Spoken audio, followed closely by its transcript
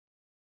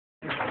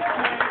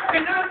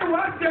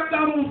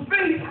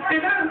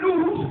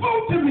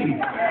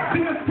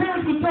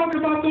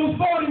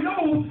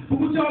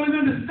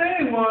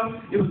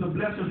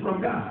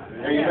from God.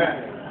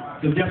 Amen.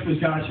 So that's what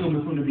God showed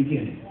me from the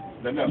beginning.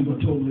 You're going to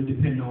totally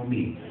depend on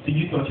me. See,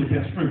 you thought your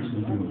best friends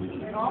was going to do it with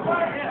you.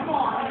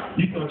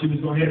 You thought you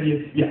was going to have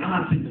your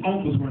aunts and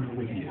uncles running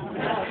with you.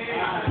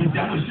 He said,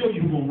 I'm going to show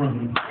you who's going to run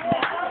with you.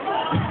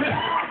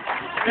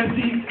 And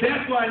see,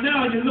 that's why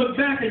now you look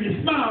back and you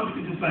smile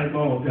because it's like,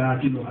 oh,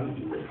 God, you know how to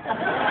do it.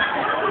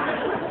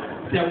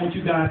 See, I want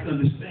you guys to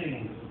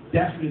understand.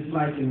 That's what it's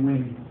like, and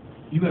when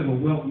you have a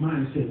wealth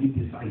mindset, you're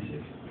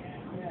decisive.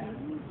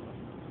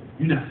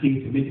 You're not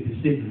scared to make a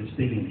decision to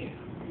stay in there.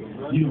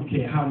 You don't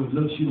care how it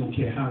looks, you don't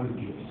care how it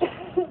gets.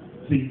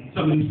 See,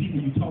 some of these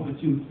people you're talking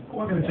to, oh,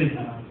 I gotta think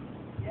about it.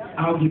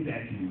 I'll get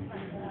back to you.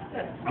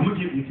 I'm gonna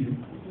get with you.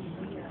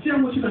 See, I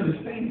want you to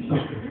understand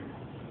something.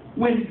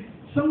 When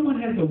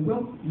someone has a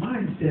wealth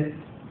mindset,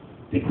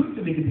 they're quick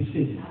to make a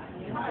decision.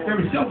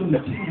 Very seldom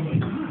they change their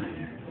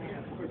mind.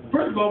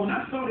 First of all, when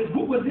I saw this,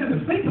 what was there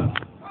to think about?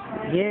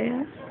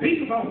 Yeah.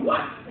 Think about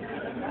what?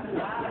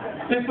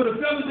 And for the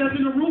fellas that's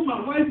in the room,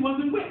 my wife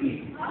wasn't with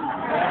me. She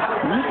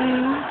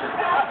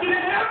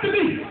didn't have to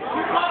be.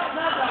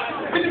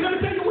 And they're going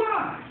to tell you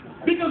why.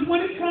 Because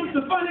when it comes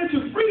to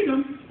financial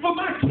freedom for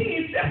my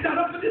kids, that's not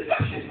up for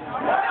discussion.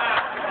 I'm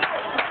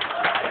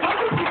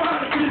going to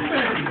provide for this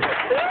family.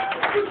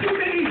 What you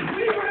mean?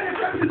 We ain't going to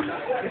have to discuss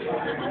that.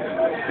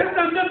 That's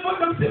not nothing but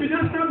I'm saying.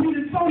 That's not being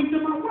insulting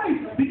to my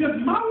wife. Because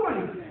my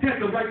wife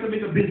has the right to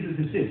make a business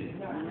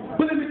decision.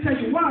 But let me tell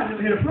you why I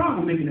never had a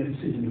problem making that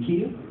decision to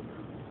kill.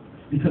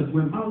 Because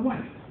when my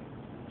wife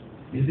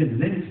is in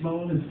Lennox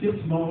Mall and still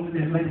small in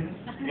Atlanta,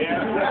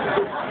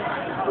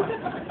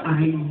 I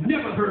ain't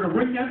never heard her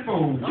ring that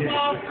phone yet.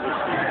 Oh,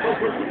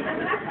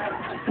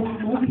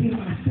 I'm over here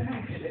by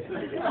Saks,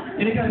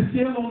 and they got a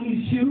sale on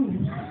these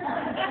shoes.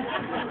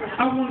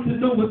 I wanted to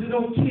know, was it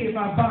okay if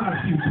I buy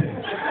a few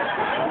pairs?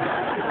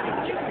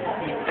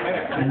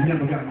 I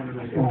never got one of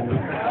those phones.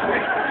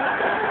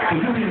 So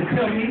you mean to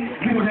tell me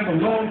you gonna have a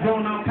long,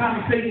 drawn-out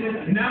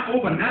conversation now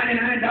over $99?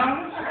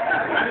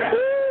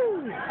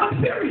 I'm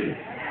serious.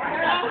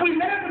 We're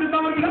laughing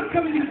about it, but I'm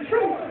telling you the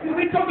truth. When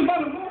we talk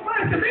about a low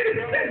mindset, make a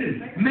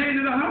decision. Man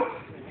in the house.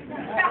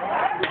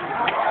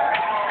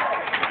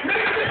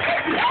 Make a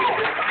decision.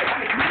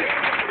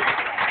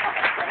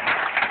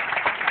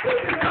 Be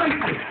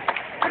decisive.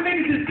 And make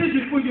a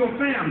decision for your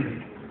family.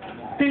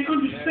 And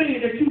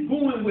understand that you're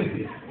going with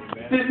it.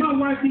 And my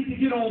wife needs to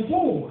get on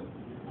board.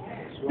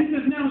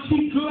 Because now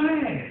she's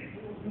glad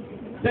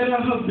that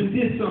her husband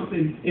did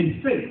something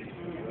in faith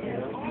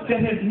that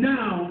has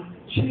now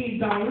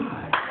changed our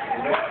lives.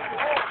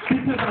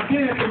 Because I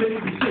dared to make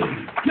a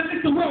decision. Now,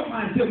 it's the wealth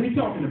mindset we're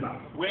talking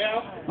about.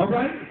 Well. All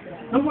right?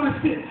 Now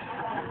watch this.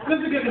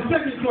 Let's look at the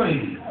second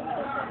claim.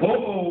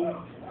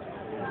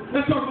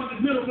 Let's talk about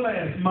this middle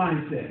class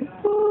mindset.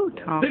 Ooh,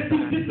 Let's see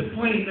this is the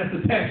claim that's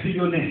attached to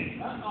your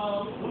name.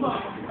 Come on.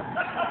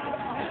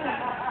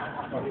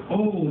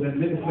 Oh, that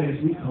middle class,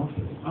 we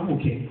comfortable. I'm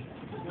okay.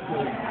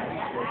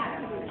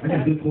 I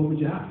got a good corporate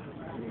job.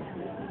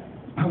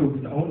 I work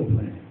with the auto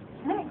plant.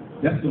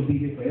 That's going to be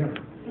here forever.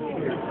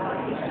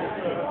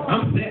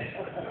 I'm set.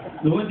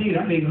 No, indeed,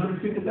 I made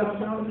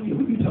 $150,000 a year.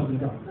 What are you talking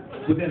about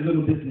with that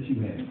little business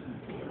you have?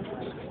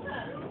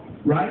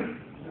 Right?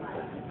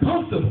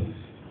 Comfortable.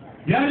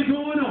 Got it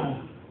going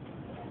on.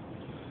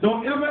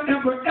 Don't ever,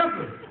 ever,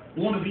 ever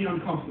want to be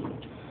uncomfortable.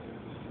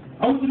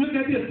 I want you to look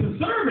at this.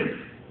 Conservative.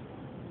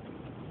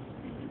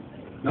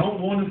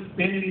 Don't want to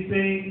spend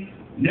anything.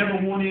 Never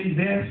want to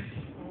invest.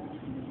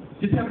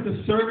 Just have a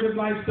conservative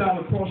lifestyle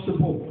across the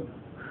board.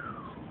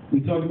 We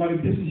talk about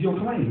if this is your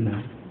claim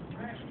now.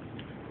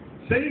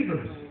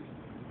 Savers.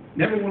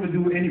 Never want to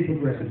do any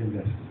progressive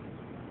investing.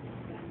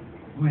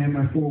 Oh, I have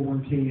my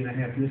 401k and I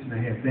have this and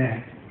I have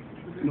that.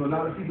 You know, a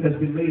lot of people that's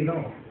been laid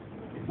off.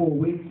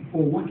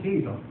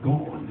 401ks are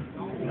gone.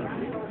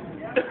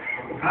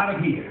 Out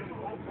of here.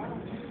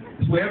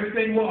 That's where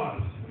everything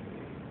was.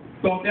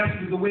 Thought that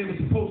was the way it was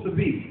supposed to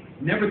be.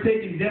 Never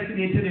taking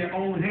destiny into their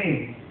own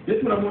hands. This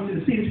is what I want you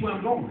to see. This is where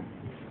I'm going.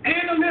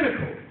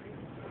 Analytical.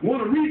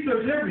 Want to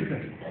research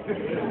everything.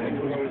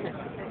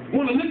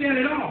 Want to look at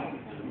it all.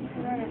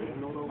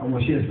 I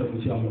want to share something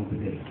with y'all on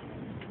today.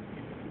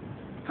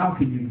 How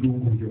can you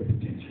Google your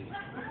potential?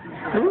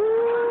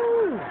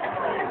 Ooh.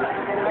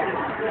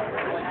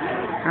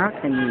 How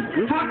can you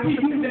Google? How can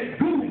you let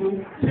Google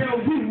tell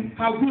you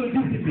how good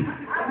you can be?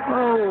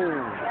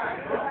 Oh.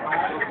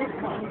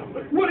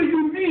 What do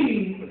you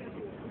mean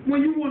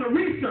when you want to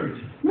research?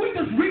 What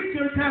does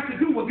research have to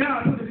do with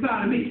God put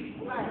inside of me?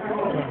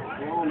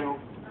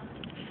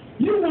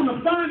 You want to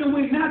find a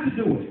way not to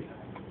do it.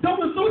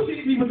 Don't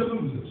associate me with the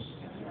losers.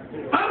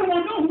 I don't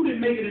want to know who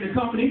didn't make it in the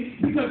company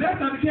because that's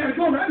not the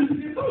category I need to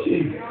be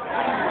associated with.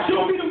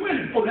 Show me the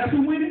winners. Oh, that's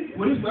who winning?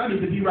 Well, this is where I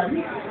need to be right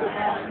here.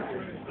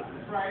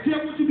 See,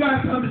 I want you guys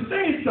to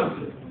understand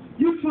something.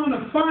 You're trying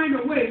to find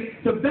a way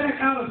to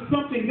back out of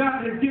something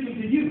God has given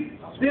to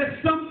you. There's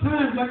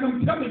sometimes, like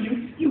I'm telling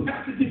you, you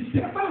have to just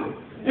step out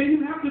and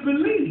you have to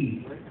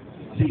believe.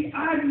 See,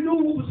 I knew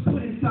what was put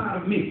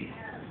inside of me.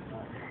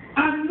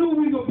 I knew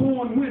we were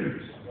born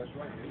winners.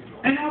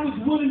 And I was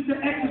willing to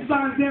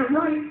exercise that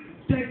right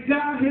that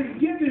God has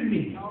given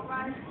me.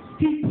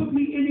 He put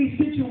me in a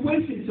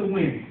situation to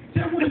win. See,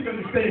 I want you to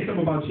understand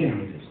something about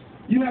challenges.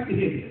 You have to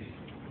hear this.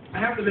 I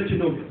have to let you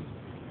know this.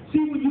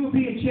 See, when you are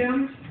being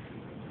challenged,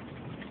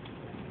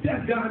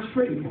 that's God's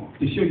trademark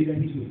to show you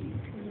that He's with you.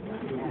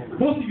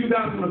 Most of you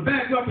guys want to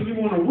back up and you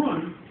want to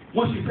run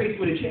once you're faced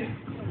with a challenge.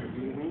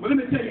 But let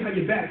me tell you how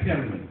you're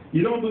backpedaling.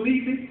 You don't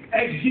believe me?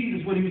 Ask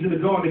Jesus when He was in the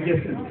Garden of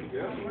Gethsemane.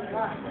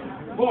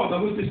 Boy,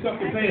 I wish this stuff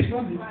could pass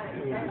from you.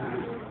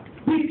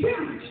 Being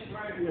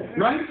challenged,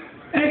 right?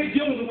 Ask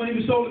Joseph when he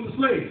was sold into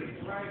slavery.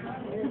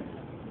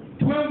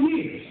 12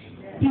 years.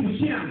 He was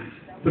challenged,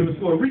 but it was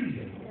for a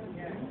reason.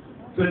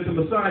 So that the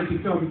Messiah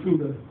could come through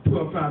the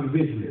 12 tribes of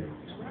Israel.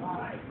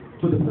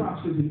 But the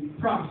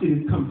prophecy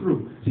didn't come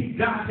through. See,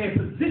 God had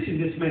positioned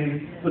this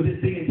man for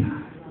this day and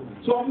time.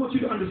 So I want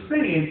you to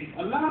understand,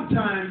 a lot of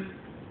times,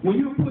 when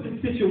you're put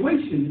in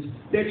situations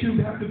that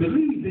you have to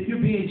believe that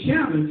you're being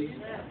challenged,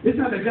 it's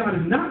not that God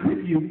is not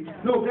with you.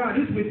 No, God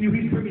is with you.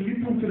 He's bringing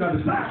you through to the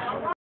other side.